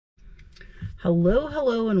Hello,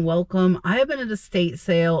 hello, and welcome. I have been at a state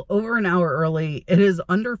sale over an hour early. It is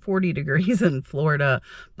under 40 degrees in Florida,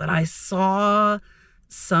 but I saw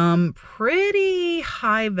some pretty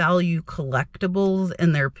high value collectibles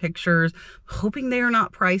in their pictures, hoping they are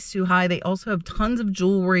not priced too high. They also have tons of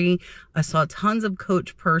jewelry. I saw tons of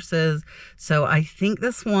Coach purses. So I think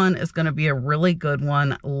this one is going to be a really good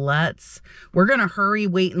one. We're going to hurry,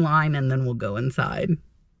 wait in line, and then we'll go inside.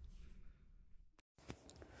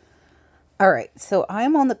 All right, so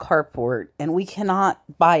I'm on the carport and we cannot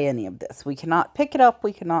buy any of this. We cannot pick it up,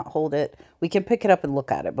 we cannot hold it. We can pick it up and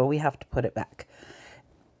look at it, but we have to put it back.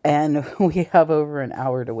 And we have over an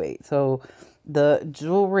hour to wait. So the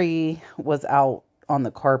jewelry was out on the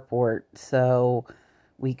carport so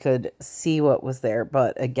we could see what was there.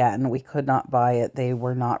 But again, we could not buy it. They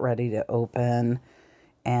were not ready to open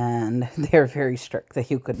and they're very strict that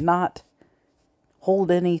you could not hold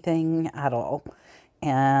anything at all.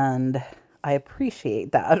 And I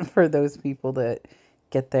appreciate that for those people that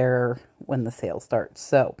get there when the sale starts.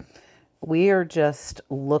 So we are just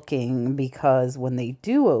looking because when they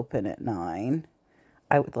do open at 9,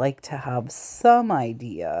 I would like to have some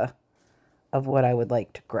idea of what I would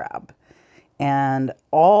like to grab. And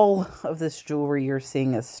all of this jewelry you're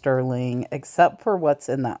seeing is sterling, except for what's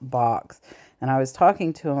in that box. And I was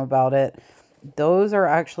talking to him about it. Those are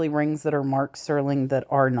actually rings that are marked sterling that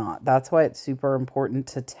are not. That's why it's super important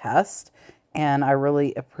to test. And I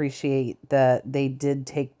really appreciate that they did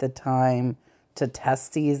take the time to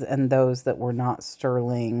test these, and those that were not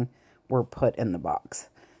sterling were put in the box.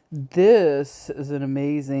 This is an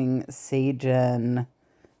amazing Sagen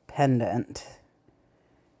pendant.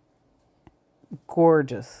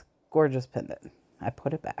 Gorgeous, gorgeous pendant. I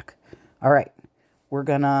put it back. All right, we're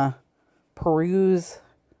gonna peruse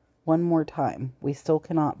one more time. We still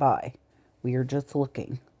cannot buy. We are just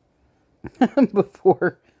looking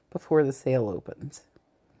before the sale opens.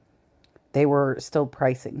 They were still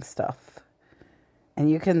pricing stuff.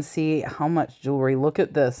 And you can see how much jewelry. Look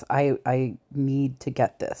at this. I need to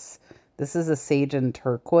get this. This is a Sagen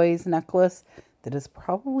turquoise necklace that is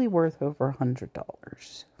probably worth over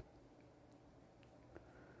 $100.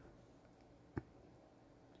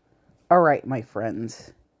 All right, my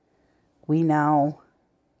friends. We now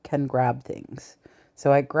can grab things.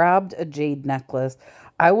 So I grabbed a jade necklace.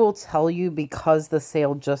 I will tell you, because the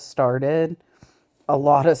sale just started, a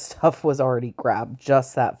lot of stuff was already grabbed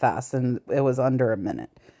just that fast, and it was under a minute.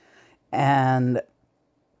 And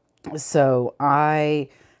so I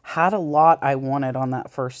had a lot I wanted on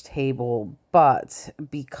that first table, but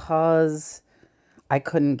because I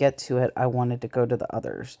couldn't get to it, I wanted to go to the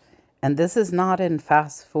others. And this is not in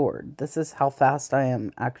fast forward. This is how fast I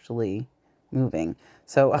am actually moving.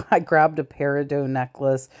 So I grabbed a peridot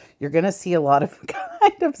necklace. You're going to see a lot of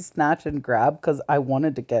kind of snatch and grab because I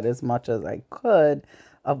wanted to get as much as I could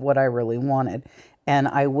of what I really wanted. And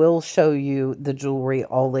I will show you the jewelry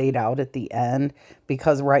all laid out at the end,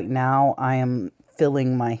 because right now I am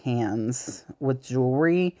filling my hands with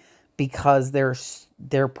jewelry, because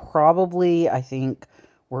they're probably, I think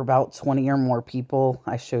we're about 20 or more people.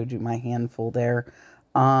 I showed you my handful there.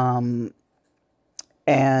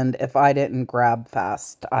 And if I didn't grab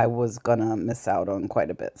fast, I was gonna miss out on quite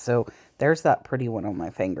a bit. So there's that pretty one on my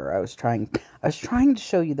finger. I was trying to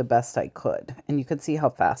show you the best I could, and you can see how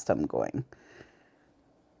fast I'm going.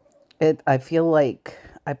 I feel like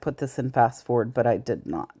I put this in fast forward, but I did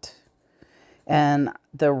not. And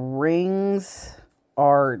the rings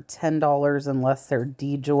are $10 unless they're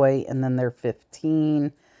DJoy, and then they're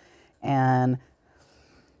 $15. And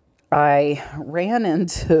I ran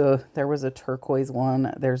into, there was a turquoise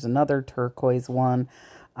one. There's another turquoise one.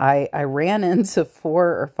 I ran into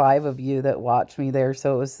 4 or 5 of you that watched me there.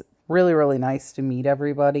 So it was really, really nice to meet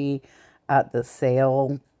everybody at the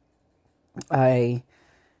sale. I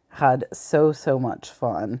had so much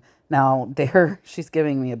fun. Now there, she's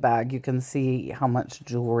giving me a bag. You can see how much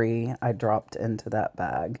jewelry I dropped into that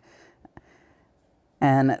bag.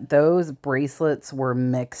 And those bracelets were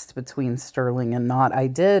mixed between sterling and not. I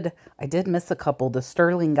did miss a couple. The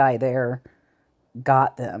sterling guy there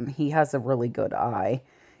got them. He has a really good eye.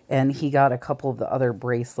 And he got a couple of the other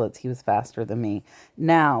bracelets. He was faster than me.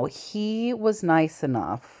 Now, he was nice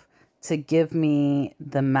enough to give me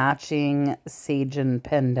the matching Sagen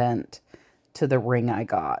pendant to the ring I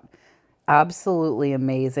got. Absolutely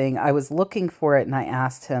amazing. I was looking for it and I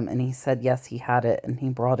asked him, and he said yes, he had it, and he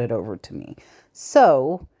brought it over to me.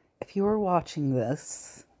 So if you are watching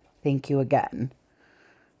this, thank you again.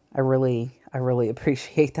 I really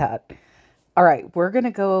appreciate that. All right, we're going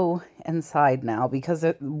to go inside now, because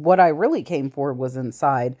what I really came for was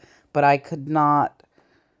inside, but I could not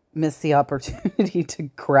miss the opportunity to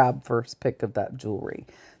grab first pick of that jewelry.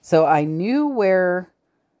 So I knew where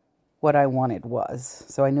what I wanted was.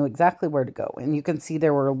 So I knew exactly where to go. And you can see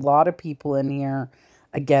there were a lot of people in here.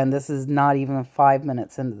 Again, this is not even 5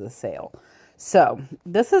 minutes into the sale. So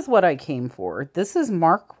this is what I came for. This is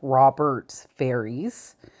Mark Roberts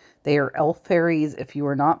fairies. They are elf fairies. If you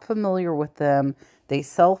are not familiar with them, they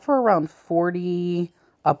sell for around $40,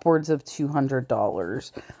 upwards of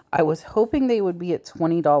 $200. I was hoping they would be at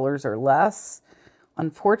 $20 or less.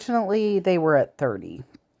 Unfortunately, they were at $30.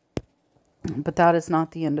 But that is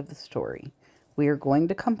not the end of the story. We are going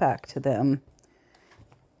to come back to them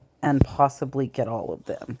and possibly get all of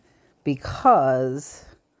them because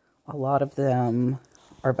a lot of them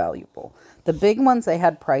are valuable. The big ones I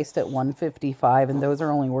had priced at $155, and those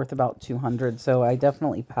are only worth about $200, so I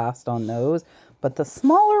definitely passed on those. But the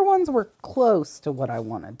smaller ones were close to what I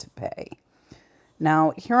wanted to pay.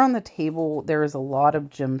 Now, here on the table, there is a lot of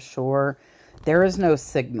Jim Shore. There is no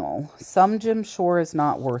signal. Some Jim Shore is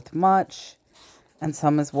not worth much, and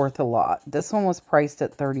some is worth a lot. This one was priced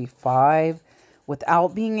at $35.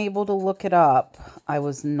 Without being able to look it up, I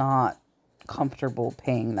was not comfortable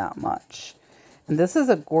paying that much. And this is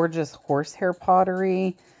a gorgeous horsehair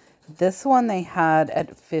pottery. This one they had at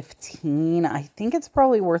 $15. I think it's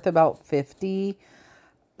probably worth about $50.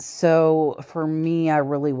 So for me, I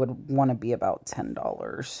really would want to be about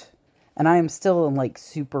 $10. And I am still in like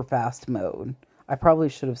super fast mode. I probably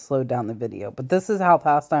should have slowed down the video, but this is how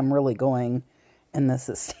fast I'm really going in this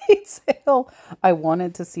estate sale. I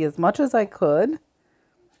wanted to see as much as I could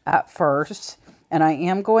at first, and I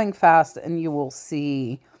am going fast, and you will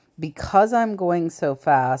see because I'm going so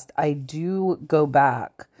fast, I do go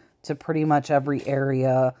back to pretty much every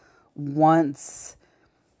area once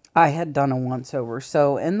I had done a once over.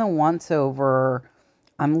 So in the once over,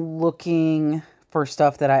 I'm looking for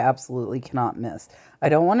stuff that I absolutely cannot miss. I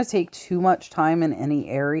don't want to take too much time in any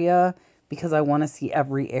area because I want to see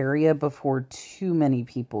every area before too many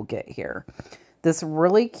people get here. This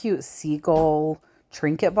really cute seagull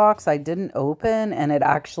trinket box I didn't open, and it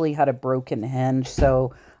actually had a broken hinge,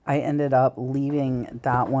 so I ended up leaving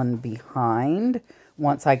that one behind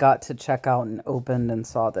once I got to checkout and opened and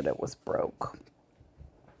saw that it was broke.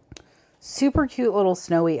 Super cute little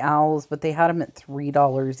snowy owls, but they had them at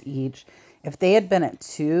 $3 each. If they had been at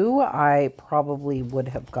 $2, I probably would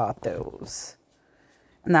have got those.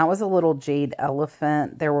 And that was a little jade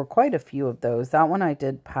elephant. There were quite a few of those. That one I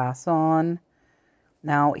did pass on.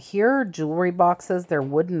 Now, here are jewelry boxes. They're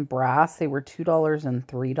wood and brass. They were $2 and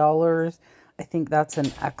 $3. I think that's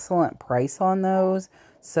an excellent price on those.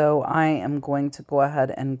 So I am going to go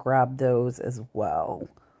ahead and grab those as well.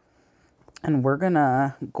 And we're going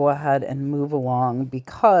to go ahead and move along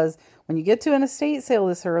because when you get to an estate sale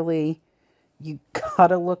this early, you got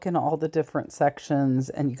to look in all the different sections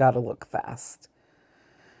and you got to look fast.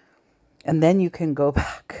 And then you can go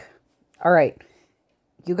back. All right.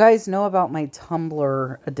 You guys know about my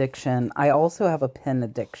Tumblr addiction. I also have a pen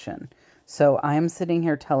addiction. So I'm sitting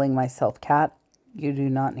here telling myself, Kat, you do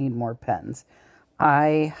not need more pens.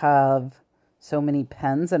 I have so many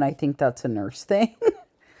pens and I think that's a nurse thing.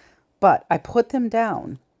 But I put them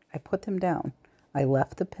down. I put them down. I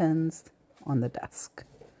left the pens on the desk.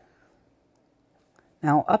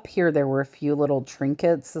 Now up here there were a few little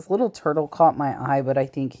trinkets. This little turtle caught my eye, but I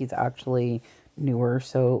think he's actually newer,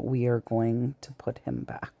 so we are going to put him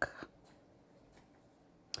back.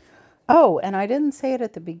 Oh, and I didn't say it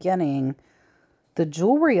at the beginning. The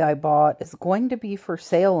jewelry I bought is going to be for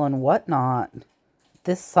sale on Whatnot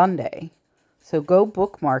this Sunday. So go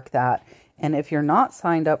bookmark that. And if you're not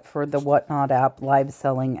signed up for the Whatnot app, live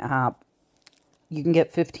selling app, you can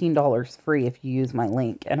get $15 free if you use my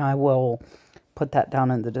link. And I will put that down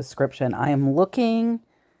in the description. I am looking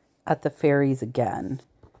at the fairies again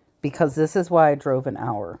because this is why I drove an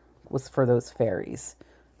hour, was for those fairies.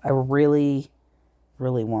 I really,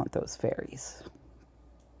 really want those fairies.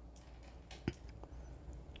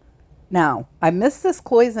 Now, I missed this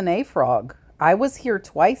cloisonne frog. I was here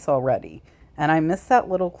twice already, and I missed that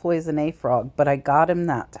little cloisonne frog, but I got him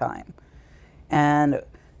that time. And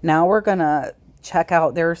now we're going to check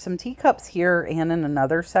out, there are some teacups here and in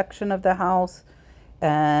another section of the house,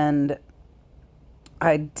 and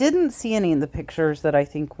I didn't see any in the pictures that I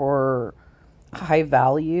think were high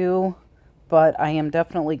value, but I am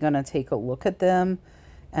definitely going to take a look at them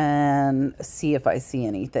and see if I see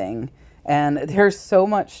anything. And there's so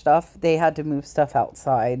much stuff. They had to move stuff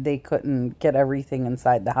outside. They couldn't get everything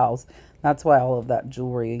inside the house. That's why all of that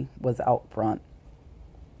jewelry was out front.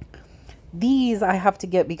 These I have to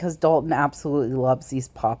get because Dalton absolutely loves these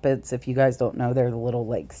poppets. If you guys don't know, they're the little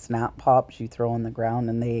like snap pops you throw on the ground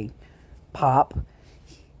and they pop.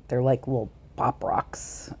 They're like little pop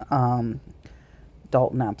rocks.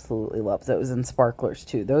 Dalton absolutely loves those, and sparklers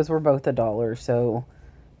too. Those were both $1, so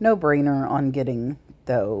no brainer on getting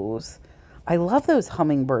those. I love those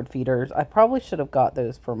hummingbird feeders. I probably should have got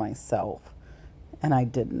those for myself, and I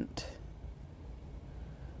didn't.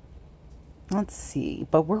 Let's see,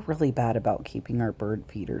 but we're really bad about keeping our bird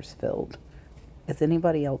feeders filled. Is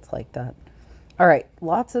anybody else like that? All right,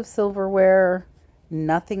 lots of silverware,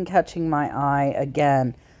 nothing catching my eye.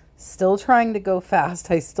 Again, still trying to go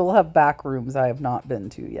fast. I still have back rooms I have not been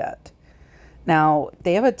to yet. Now,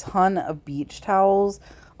 they have a ton of beach towels.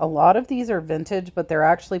 A lot of these are vintage, but they're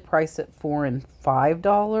actually priced at $4 and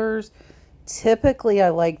 $5. Typically, I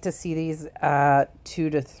like to see these at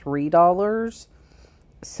 $2 to $3.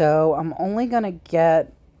 So I'm only going to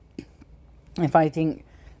get if I think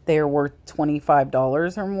they are worth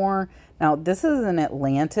 $25 or more. Now, this is an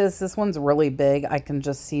Atlantis. This one's really big. I can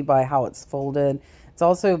just see by how it's folded. It's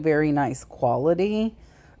also very nice quality.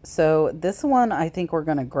 So this one I think we're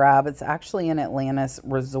going to grab. It's actually an Atlantis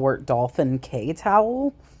Resort Dolphin K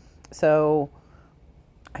towel. So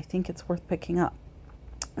I think it's worth picking up.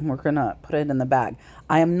 And we're going to put it in the bag.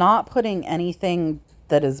 I am not putting anything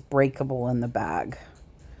that is breakable in the bag.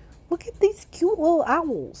 Look at these cute little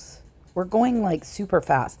owls. We're going like super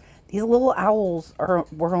fast. These little owls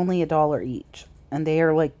were only $1 each. And they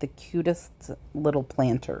are like the cutest little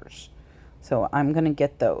planters. So I'm going to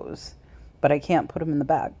get those. But I can't put them in the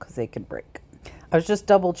bag because they could break. I was just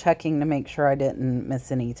double checking to make sure I didn't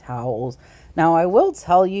miss any towels. Now I will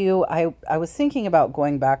tell you, I was thinking about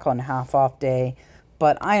going back on half off day.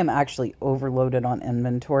 But I am actually overloaded on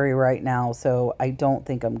inventory right now, so I don't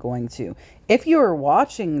think I'm going to. If you are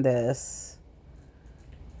watching this,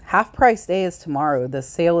 half price day is tomorrow. The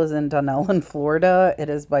sale is in Dunellen, Florida. It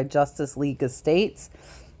is by Justice League Estates.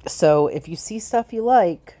 So if you see stuff you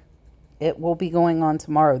like, it will be going on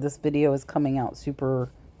tomorrow. This video is coming out super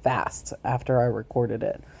fast after I recorded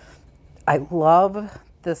it. I love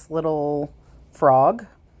this little frog.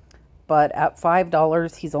 But at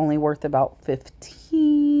 $5, he's only worth about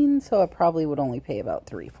 $15. So I probably would only pay about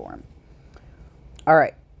 $3 for him. All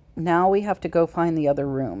right. Now we have to go find the other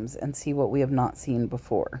rooms and see what we have not seen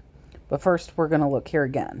before. But first, we're going to look here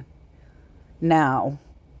again. Now,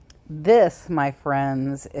 this, my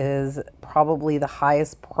friends, is probably the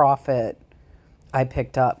highest profit I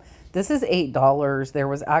picked up. This is $8. There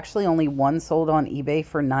was actually only one sold on eBay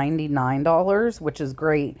for $99, which is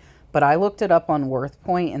great. But I looked it up on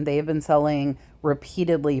WorthPoint, and they've been selling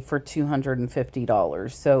repeatedly for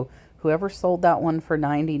 $250. So whoever sold that one for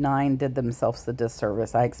 $99 did themselves a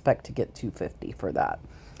disservice. I expect to get $250 for that.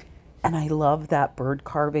 And I love that bird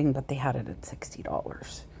carving, but they had it at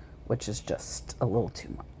 $60, which is just a little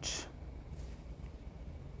too much.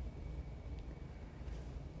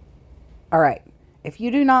 All right. If you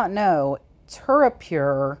do not know,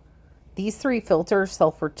 Turapure, these 3 filters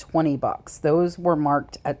sell for 20 bucks. Those were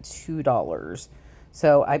marked at $2.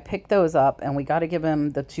 So I picked those up, and we got to give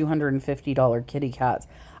him the $250 kitty cats.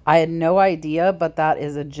 I had no idea, but that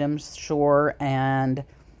is a Jim Shore and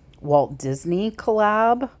Walt Disney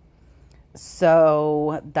collab.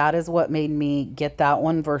 So that is what made me get that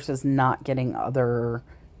one versus not getting other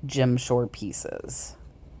Jim Shore pieces.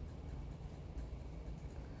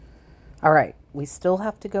 All right, we still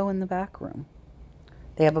have to go in the back room.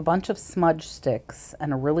 They have a bunch of smudge sticks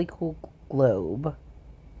and a really cool globe.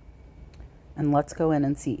 And let's go in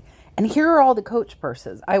and see. And here are all the Coach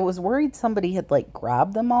purses. I was worried somebody had like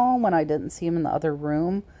grabbed them all when I didn't see them in the other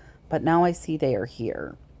room. But now I see they are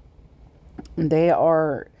here. And they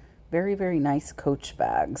are very, very nice Coach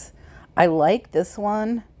bags. I like this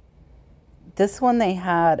one. This one they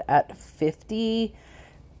had at $50.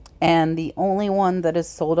 And the only one that is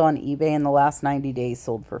sold on eBay in the last 90 days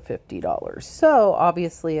sold for $50. So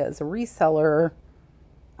obviously as a reseller,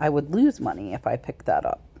 I would lose money if I picked that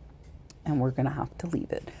up. And we're going to have to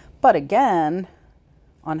leave it. But again,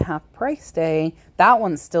 on half price day, that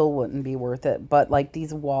one still wouldn't be worth it. But like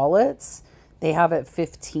these wallets, they have at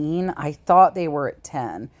 15. I thought they were at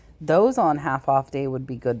 10. Those on half off day would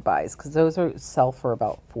be good buys because those sell for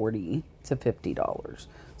about $40 to $50.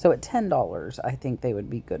 So at $10, I think they would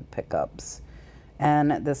be good pickups.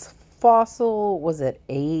 And this fossil was at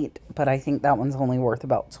 $8, but I think that one's only worth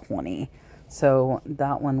about $20. So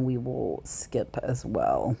that one we will skip as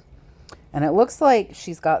well. And it looks like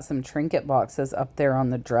she's got some trinket boxes up there on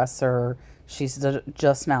the dresser. She's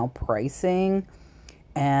just now pricing.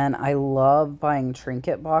 And I love buying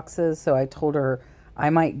trinket boxes. So I told her I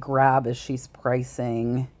might grab as she's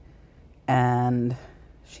pricing. And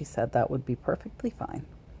she said that would be perfectly fine.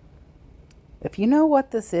 If you know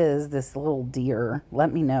what this is, this little deer,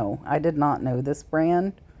 let me know. I did not know this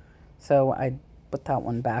brand. So I put that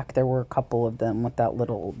one back. There were a couple of them with that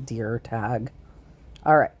little deer tag.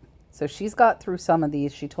 All right. So she's got through some of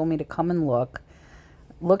these. She told me to come and look.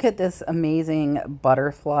 Look at this amazing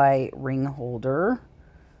butterfly ring holder.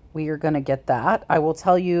 We are going to get that. I will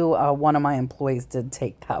tell you, one of my employees did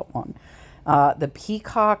take that one. The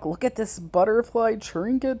peacock. Look at this butterfly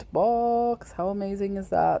trinket box. How amazing is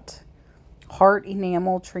that? Heart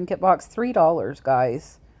enamel trinket box. $3,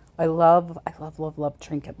 guys. I love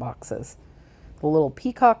trinket boxes. The little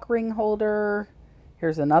peacock ring holder.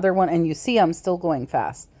 Here's another one. And you see I'm still going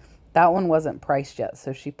fast. That one wasn't priced yet,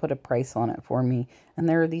 so she put a price on it for me. And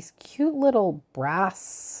there are these cute little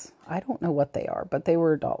brass, I don't know what they are, but they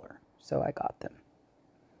were $1, so I got them.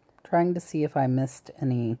 Trying to see if I missed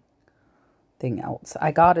anything else.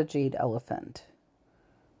 I got a jade elephant.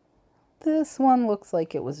 This one looks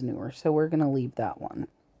like it was newer, so we're going to leave that one.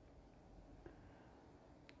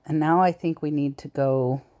 And now I think we need to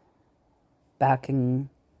go back and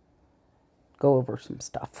go over some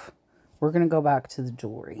stuff. We're going to go back to the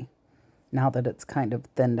jewelry now that it's kind of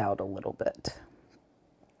thinned out a little bit.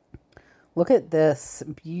 Look at this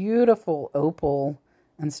beautiful opal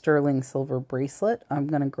and sterling silver bracelet. I'm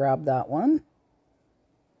going to grab that one.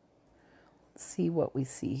 Let's see what we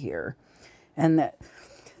see here. And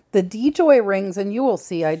the DJoy rings, and you will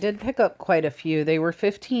see I did pick up quite a few. They were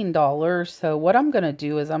 $15. So what I'm going to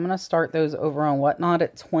do is I'm going to start those over on Whatnot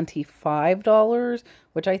at $25,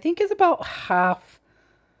 which I think is about half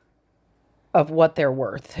of what they're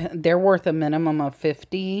worth. They're worth a minimum of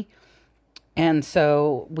 $50. And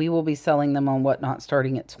so we will be selling them on Whatnot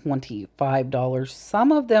starting at $25.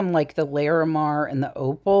 Some of them, like the Larimar and the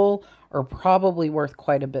Opal, are probably worth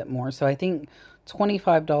quite a bit more. So I think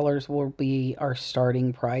 $25 will be our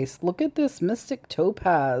starting price. Look at this Mystic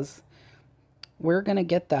Topaz. We're going to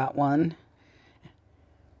get that one.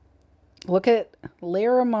 Look at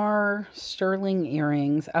Larimar sterling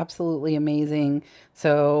earrings. Absolutely amazing.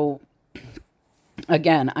 So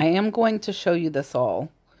again, I am going to show you this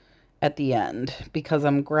all at the end because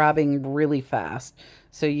I'm grabbing really fast.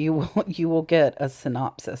 So you will get a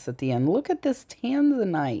synopsis at the end. Look at this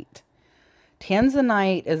Tanzanite.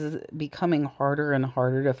 Tanzanite is becoming harder and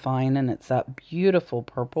harder to find, and it's that beautiful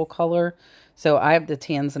purple color. So I have the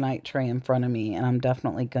Tanzanite tray in front of me, and I'm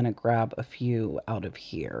definitely going to grab a few out of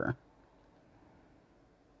here.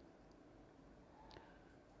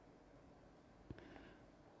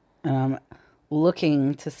 And I'm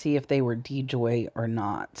looking to see if they were DJoy or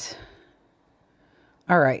not.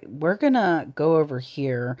 All right, we're going to go over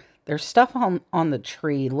here. There's stuff on the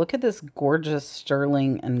tree. Look at this gorgeous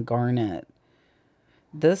sterling and garnet.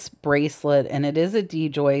 This bracelet, and it is a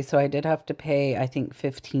DJoy, so I did have to pay, I think,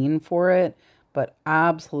 $15 for it. But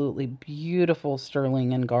absolutely beautiful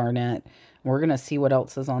sterling and garnet. We're going to see what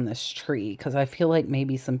else is on this tree, because I feel like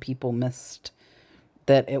maybe some people missed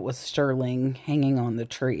that it was sterling hanging on the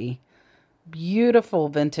tree. Beautiful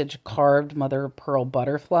vintage carved mother of pearl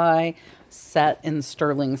butterfly set in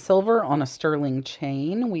sterling silver on a sterling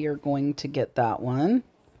chain. We are going to get that one.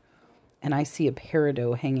 And I see a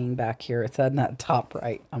peridot hanging back here. It's on that top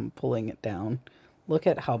right. I'm pulling it down. Look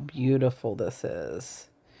at how beautiful this is.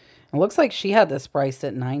 It looks like she had this priced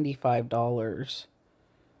at $95.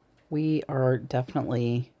 We are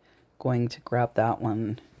definitely going to grab that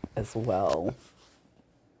one as well.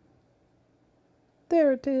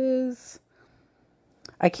 There it is.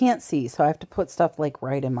 I can't see, so I have to put stuff like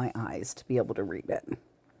right in my eyes to be able to read it.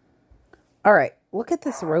 All right, look at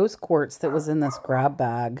this rose quartz that was in this grab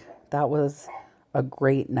bag. That was a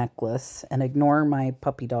great necklace. And ignore my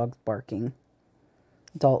puppy dogs barking.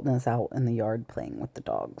 Dalton is out in the yard playing with the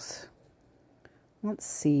dogs. Let's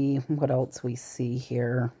see what else we see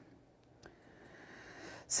here.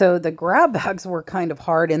 So the grab bags were kind of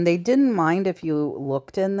hard, and they didn't mind if you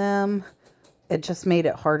looked in them. It just made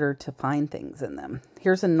it harder to find things in them.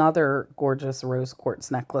 Here's another gorgeous rose quartz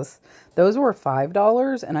necklace. Those were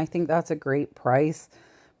 $5, and I think that's a great price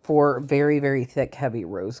for very, very thick, heavy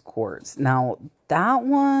rose quartz. Now, that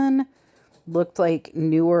one looked like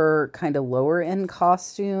newer, kind of lower end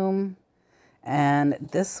costume. And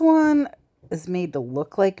this one is made to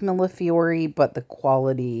look like Millefiori, but the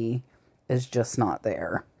quality is just not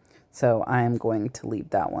there. So I am going to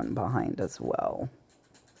leave that one behind as well.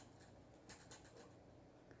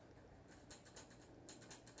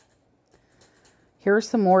 Here are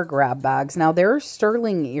some more grab bags. Now, there are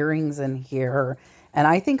sterling earrings in here, and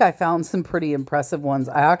I think I found some pretty impressive ones.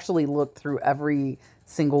 I actually looked through every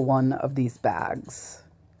single one of these bags.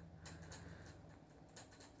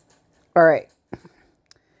 All right.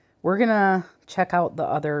 We're going to check out the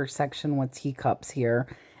other section with teacups here.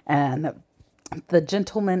 And The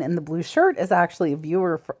gentleman in the blue shirt is actually a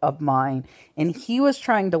viewer of mine, and he was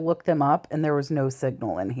trying to look them up, and there was no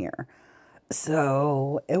signal in here.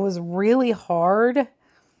 So it was really hard,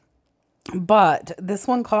 but this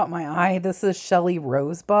one caught my eye. This is Shelly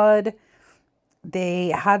Rosebud. They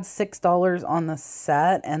had $6 on the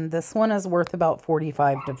set, and this one is worth about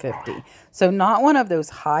 $45 to $50. So not one of those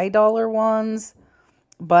high dollar ones,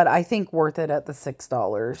 but I think worth it at the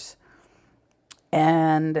 $6.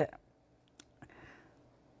 And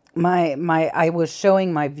I was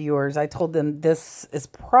showing my viewers, I told them this is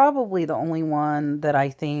probably the only one that I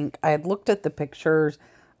think, I had looked at the pictures.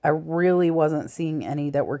 I really wasn't seeing any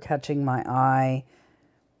that were catching my eye.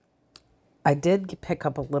 I did pick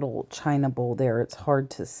up a little china bowl there. It's hard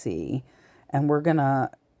to see. And we're going to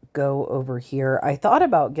go over here. I thought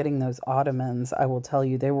about getting those ottomans. I will tell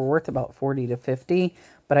you, they were worth about $40 to $50,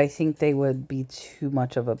 but I think they would be too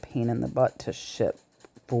much of a pain in the butt to ship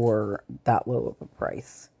for that low of a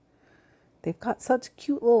price. They've got such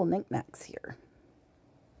cute little knickknacks here.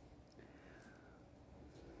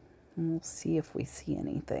 And we'll see if we see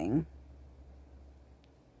anything.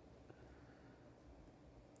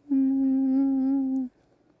 I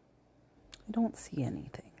don't see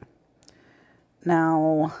anything.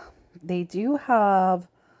 Now, they do have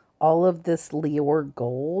all of this Lior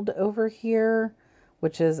gold over here,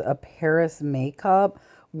 which is a Paris makeup.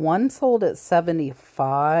 One sold at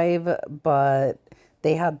 $75, but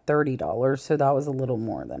they had $30, so that was a little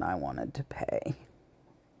more than I wanted to pay.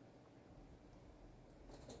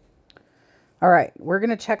 All right, we're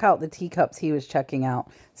going to check out the teacups he was checking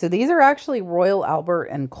out. So these are actually Royal Albert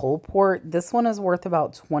and Coalport. This one is worth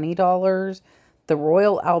about $20. The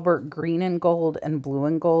Royal Albert green and gold and blue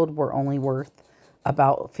and gold were only worth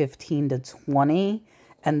about $15 to $20.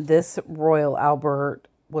 And this Royal Albert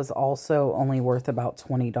was also only worth about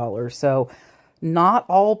 $20. So not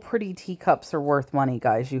all pretty teacups are worth money,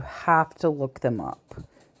 guys. You have to look them up.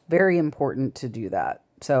 Very important to do that.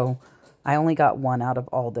 So I only got one out of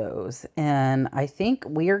all those. And I think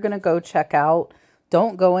we are going to go check out.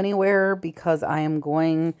 Don't go anywhere because I am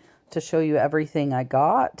going to show you everything I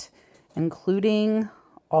got, including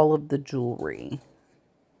all of the jewelry.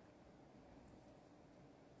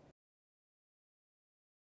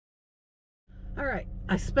 All right,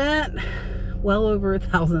 I spent well over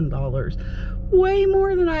 $1,000. Way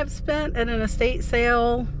more than I've spent at an estate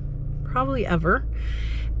sale probably ever.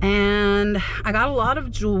 And I got a lot of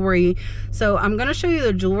jewelry. So I'm going to show you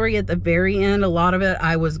the jewelry at the very end. A lot of it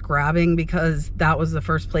I was grabbing because that was the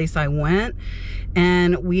first place I went.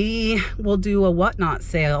 And we will do a whatnot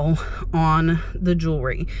sale on the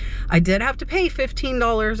jewelry. I did have to pay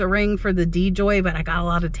 $15 a ring for the DJoy, but I got a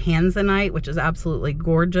lot of tanzanite, which is absolutely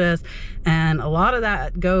gorgeous. And a lot of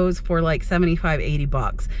that goes for like 75, 80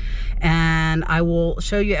 bucks. And I will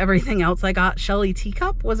show you everything else I got. Shelly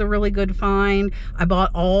Teacup was a really good find. I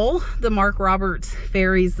bought all the Mark Roberts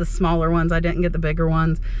fairies, the smaller ones. I didn't get the bigger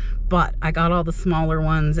ones, but I got all the smaller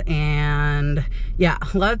ones. And yeah,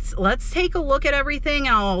 let's take a look at everything.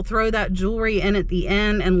 I'll throw that jewelry in at the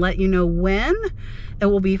end and let you know when it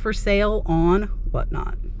will be for sale on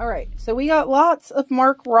Whatnot. All right, so we got lots of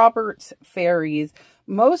Mark Roberts fairies.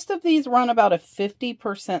 Most of these run about a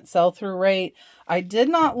 50% sell-through rate. I did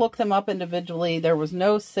not look them up individually. There was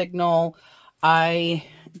no signal. I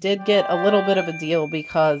did get a little bit of a deal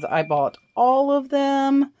because I bought all of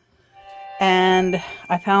them. And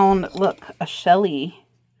I found, look, a Shelly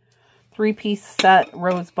 3-piece set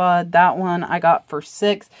Rosebud. That one I got for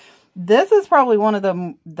 $6. This is probably one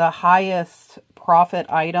of the highest profit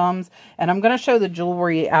items. And I'm going to show the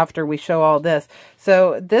jewelry after we show all this.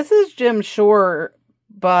 So this is Jim Shore,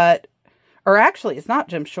 but, or actually it's not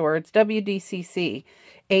Jim Shore. It's WDCC.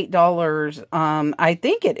 $8. I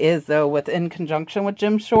think it is, though, in conjunction with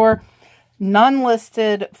Jim Shore. None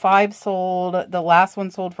listed, 5 sold. The last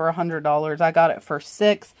one sold for $100. I got it for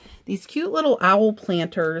 $6. These cute little owl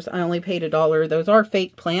planters, I only paid $1. Those are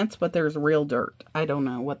fake plants, but there's real dirt. I don't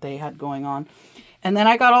know what they had going on. And then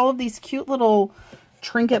I got all of these cute little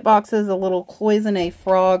trinket boxes, a little cloisonne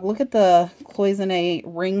frog. Look at the cloisonne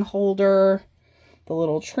ring holder, the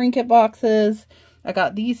little trinket boxes. I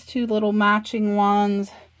got these 2 little matching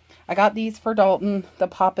ones. I got these for Dalton, the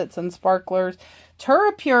poppets and sparklers.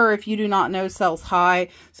 Turapure, if you do not know, sells high.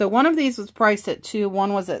 So one of these was priced at $2.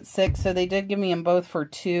 One was at $6. So they did give me them both for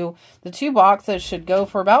 $2. The 2 boxes should go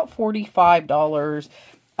for about $45.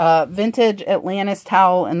 Vintage Atlantis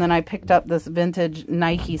towel. And then I picked up this vintage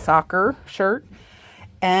Nike soccer shirt.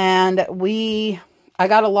 And I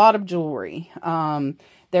got a lot of jewelry.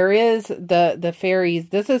 There is the fairies.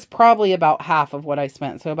 This is probably about half of what I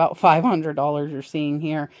spent. So about $500 you're seeing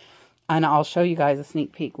here. And I'll show you guys a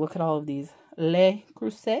sneak peek. Look at all of these Le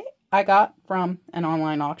Creuset I got from an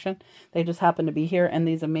online auction. They just happened to be here. And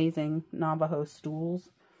these amazing Navajo stools.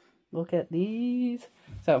 Look at these.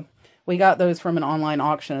 So we got those from an online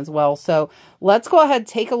auction as well. So let's go ahead and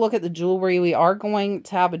take a look at the jewelry. We are going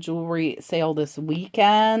to have a jewelry sale this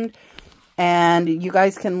weekend. And you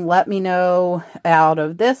guys can let me know out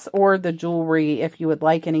of this or the jewelry. If you would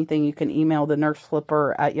like anything, you can email the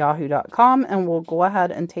nurseflipper@yahoo.com and we'll go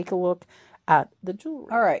ahead and take a look at the jewelry.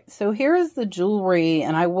 All right, so here is the jewelry,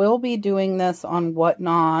 and I will be doing this on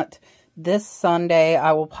Whatnot this Sunday.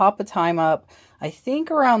 I will pop a time up, I think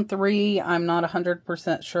around 3. I'm not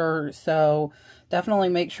 100% sure, so definitely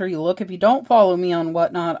make sure you look. If you don't follow me on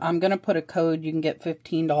Whatnot, I'm going to put a code. You can get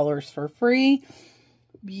 $15 for free.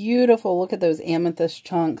 Beautiful. Look at those amethyst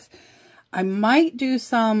chunks. I might do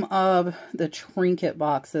some of the trinket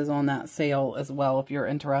boxes on that sale as well if you're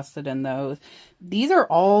interested in those. These are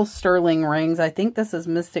all sterling rings. I think this is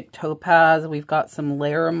Mystic Topaz. We've got some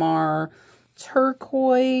Larimar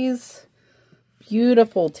turquoise.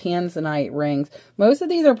 Beautiful tanzanite rings. Most of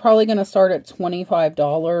these are probably going to start at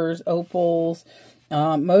 $25. Opals.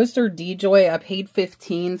 Most are DJoy. I paid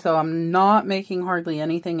 $15, so I'm not making hardly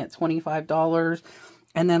anything at $25.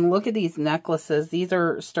 And then look at these necklaces. These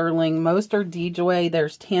are sterling. Most are DJoy.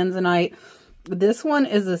 There's tanzanite. This one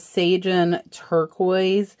is a Sagen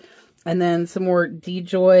turquoise. And then some more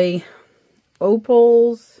DJoy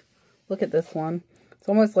opals. Look at this one. It's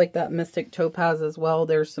almost like that Mystic Topaz as well.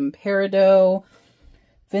 There's some peridot.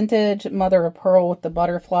 Vintage mother of pearl with the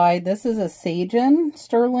butterfly. This is a Sagen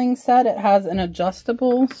sterling set. It has an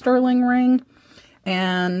adjustable sterling ring.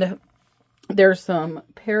 And there's some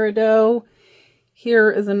peridot.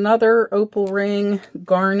 Here is another opal ring,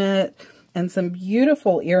 garnet, and some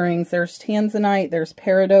beautiful earrings. There's tanzanite, there's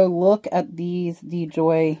peridot. Look at these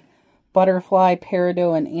DJoy butterfly,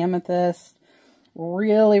 peridot, and amethyst.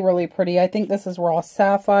 Really, really pretty. I think this is raw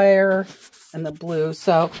sapphire and the blue.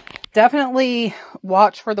 So definitely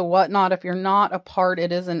watch for the Whatnot. If you're not a part,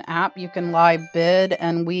 it is an app. You can live bid,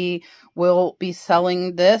 and we will be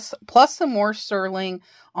selling this plus some more sterling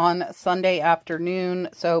on Sunday afternoon.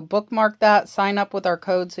 So bookmark that, sign up with our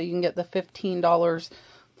code so you can get the $15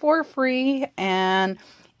 for free, and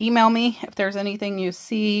email me if there's anything you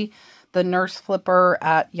see, the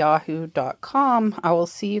nurseflipper@yahoo.com. I will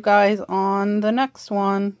see you guys on the next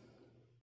one.